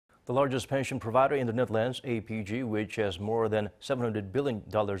The largest pension provider in the Netherlands, APG, which has more than $700 billion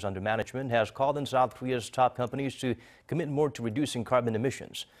under management, has called on South Korea's top companies to commit more to reducing carbon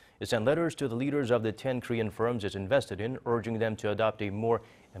emissions. It sent letters to the leaders of the 10 Korean firms it's invested in, urging them to adopt a more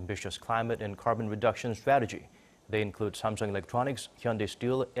ambitious climate and carbon reduction strategy. They include Samsung Electronics, Hyundai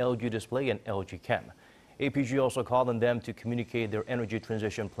Steel, LG Display, and LG Chem. APG also called on them to communicate their energy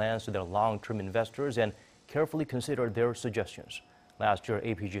transition plans to their long-term investors and carefully consider their suggestions. Last year,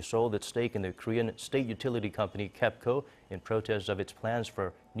 APG sold its stake in the Korean state utility company KEPCO in protest of its plans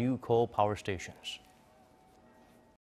for new coal power stations.